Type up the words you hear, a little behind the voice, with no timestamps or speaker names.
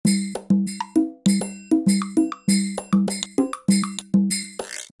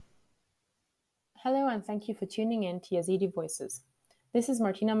and thank you for tuning in to Yazidi Voices. This is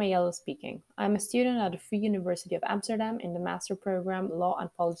Martina Mayello speaking. I'm a student at the Free University of Amsterdam in the Master Program Law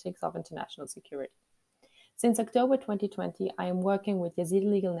and Politics of International Security. Since October 2020, I am working with Yazidi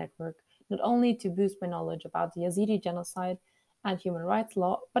Legal Network not only to boost my knowledge about the Yazidi genocide and human rights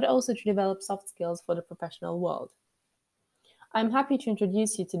law, but also to develop soft skills for the professional world. I'm happy to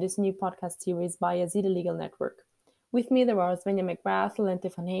introduce you to this new podcast series by Yazidi Legal Network. With me there are Svenja McGrath,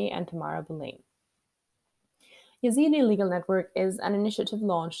 Lente van Hey, and Tamara Boulain. Yazidi Legal Network is an initiative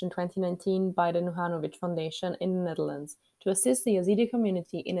launched in 2019 by the Nuhanovic Foundation in the Netherlands to assist the Yazidi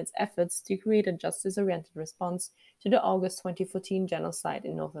community in its efforts to create a justice-oriented response to the August 2014 genocide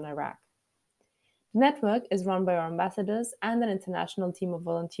in northern Iraq. The network is run by our ambassadors and an international team of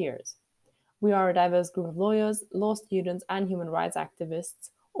volunteers. We are a diverse group of lawyers, law students, and human rights activists,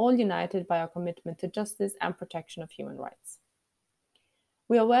 all united by our commitment to justice and protection of human rights.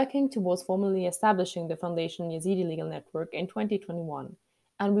 We are working towards formally establishing the Foundation Yazidi Legal Network in 2021,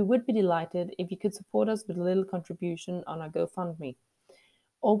 and we would be delighted if you could support us with a little contribution on our GoFundMe,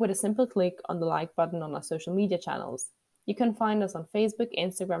 or with a simple click on the like button on our social media channels. You can find us on Facebook,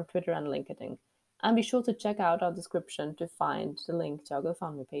 Instagram, Twitter, and LinkedIn, and be sure to check out our description to find the link to our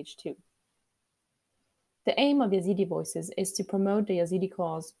GoFundMe page too. The aim of Yazidi Voices is to promote the Yazidi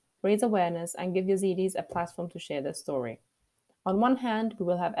cause, raise awareness, and give Yazidis a platform to share their story. On one hand, we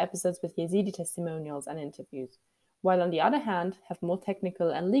will have episodes with Yazidi testimonials and interviews, while on the other hand, have more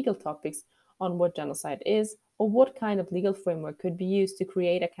technical and legal topics on what genocide is or what kind of legal framework could be used to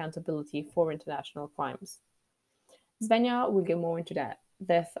create accountability for international crimes. Svenja will go more into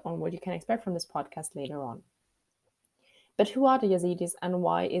depth on what you can expect from this podcast later on. But who are the Yazidis and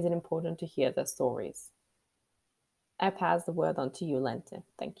why is it important to hear their stories? I pass the word on to you, Lente.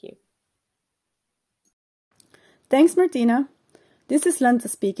 Thank you. Thanks, Martina. This is Lente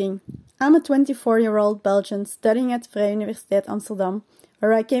speaking. I'm a 24-year-old Belgian studying at Vrije Universiteit Amsterdam,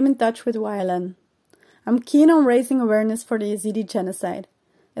 where I came in touch with YLN. I'm keen on raising awareness for the Yazidi genocide,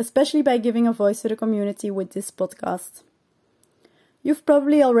 especially by giving a voice to the community with this podcast. You've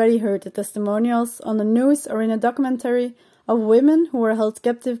probably already heard the testimonials on the news or in a documentary of women who were held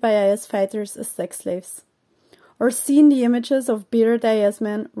captive by IS fighters as sex slaves, or seen the images of bearded IS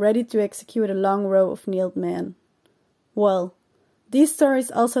men ready to execute a long row of kneeled men. Well, these stories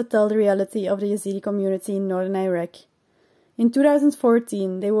also tell the reality of the Yazidi community in northern Iraq. In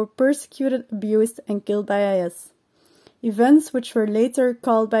 2014, they were persecuted, abused, and killed by IS, events which were later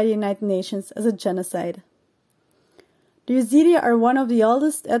called by the United Nations as a genocide. The Yazidi are one of the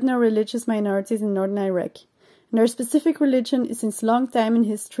oldest ethno-religious minorities in northern Iraq, and their specific religion is since long time in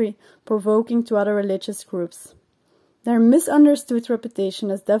history provoking to other religious groups. Their misunderstood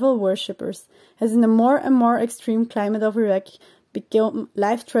reputation as devil worshippers has in the more and more extreme climate of Iraq become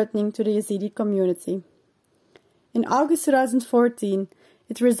life-threatening to the Yazidi community. In August 2014,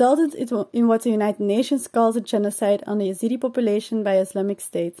 it resulted in what the United Nations calls a genocide on the Yazidi population by Islamic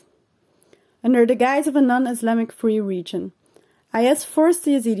State. Under the guise of a non-Islamic free region, IS forced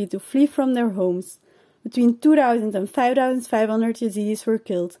the Yazidi to flee from their homes. Between 2,000 and 5,500 Yazidis were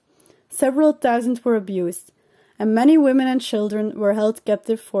killed, several thousand were abused, and many women and children were held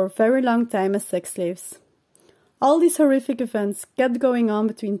captive for a very long time as sex slaves. All these horrific events kept going on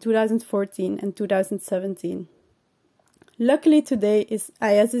between 2014 and 2017. Luckily today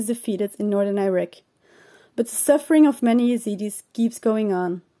IS is defeated in northern Iraq, but the suffering of many Yazidis keeps going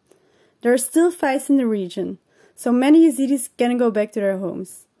on. There are still fights in the region, so many Yazidis can't go back to their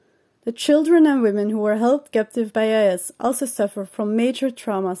homes. The children and women who were held captive by IS also suffer from major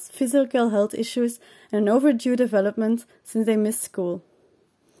traumas, physical health issues, and an overdue development since they missed school.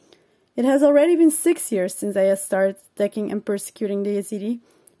 It has already been 6 years since IS started attacking and persecuting the Yazidi,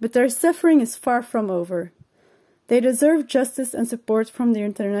 but their suffering is far from over. They deserve justice and support from the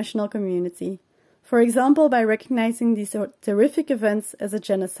international community, for example by recognizing these terrific events as a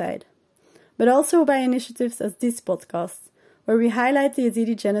genocide, but also by initiatives as this podcast, where we highlight the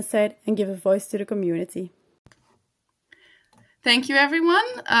Yazidi genocide and give a voice to the community. Thank you, everyone.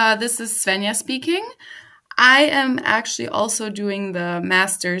 This is Svenja speaking. I am actually also doing the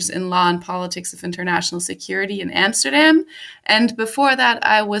Masters in Law and Politics of International Security in Amsterdam. And before that,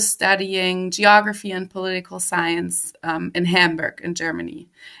 I was studying Geography and Political Science in Hamburg, in Germany.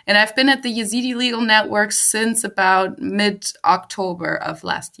 And I've been at the Yazidi Legal Network since about mid-October of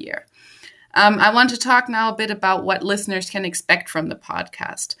last year. I want to talk now a bit about what listeners can expect from the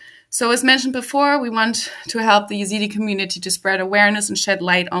podcast. So as mentioned before, we want to help the Yazidi community to spread awareness and shed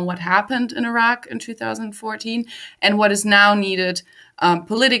light on what happened in Iraq in 2014 and what is now needed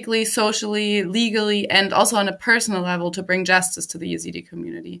politically, socially, legally, and also on a personal level to bring justice to the Yazidi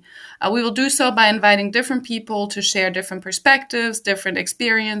community. We will do so by inviting different people to share different perspectives, different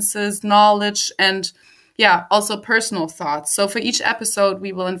experiences, knowledge, and also personal thoughts. So for each episode,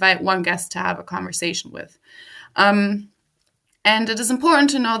 we will invite one guest to have a conversation with. And it is important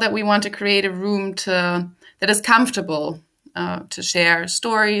to know that we want to create a room that is comfortable to share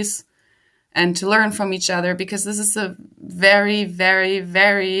stories and to learn from each other, because this is a very, very,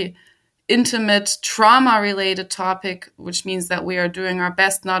 very intimate, trauma-related topic, which means that we are doing our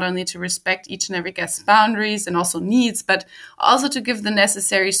best not only to respect each and every guest's boundaries and also needs, but also to give the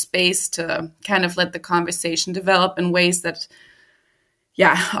necessary space to kind of let the conversation develop in ways that,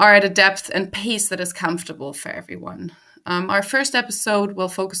 are at a depth and pace that is comfortable for everyone. Our first episode will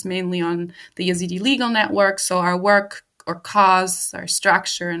focus mainly on the Yazidi legal network, so our work or cause, our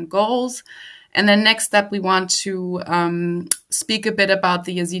structure and goals. And then next up, we want to speak a bit about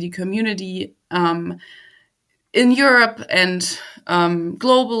the Yazidi community in Europe and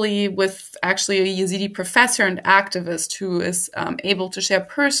globally, with actually a Yazidi professor and activist who is able to share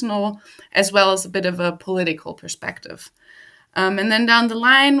personal as well as a bit of a political perspective. And then down the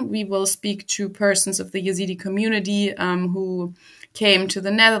line, we will speak to persons of the Yazidi community who came to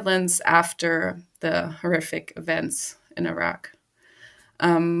the Netherlands after the horrific events in Iraq,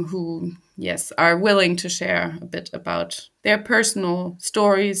 who are willing to share a bit about their personal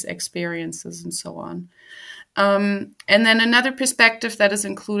stories, experiences, and so on. And then another perspective that is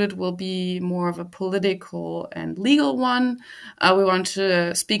included will be more of a political and legal one. We want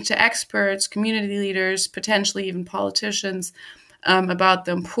to speak to experts, community leaders, potentially even politicians, about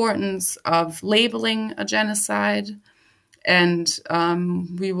the importance of labeling a genocide. And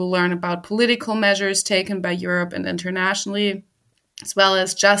we will learn about political measures taken by Europe and internationally, as well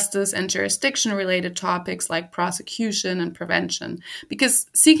as justice and jurisdiction-related topics like prosecution and prevention. Because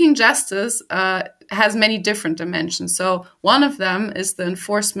seeking justice has many different dimensions. So one of them is the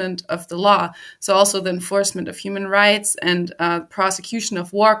enforcement of the law. So also the enforcement of human rights and prosecution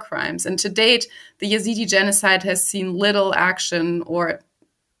of war crimes. And to date, the Yazidi genocide has seen little action or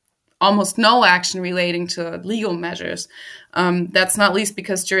almost no action relating to legal measures. That's not least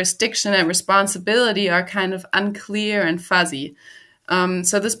because jurisdiction and responsibility are kind of unclear and fuzzy.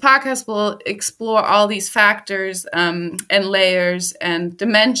 So this podcast will explore all these factors and layers and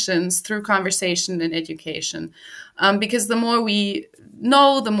dimensions through conversation and education. Because the more we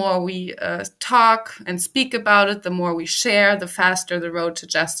know, the more we talk and speak about it, the more we share, the faster the road to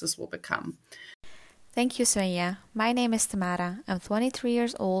justice will become. Thank you, Svenja. My name is Tamara. I'm 23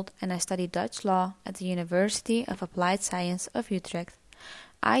 years old and I study Dutch law at the University of Applied Science of Utrecht.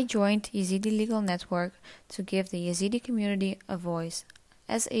 I joined Yazidi Legal Network to give the Yazidi community a voice.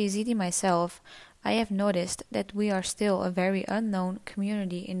 As a Yazidi myself, I have noticed that we are still a very unknown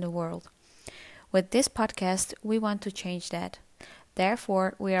community in the world. With this podcast, we want to change that.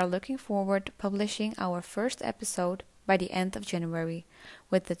 Therefore, we are looking forward to publishing our first episode by the end of January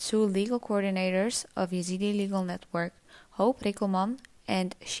with the two legal coordinators of Yazidi Legal Network, Hope Rikkelman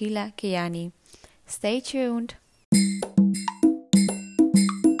and Sheila Kiani. Stay tuned!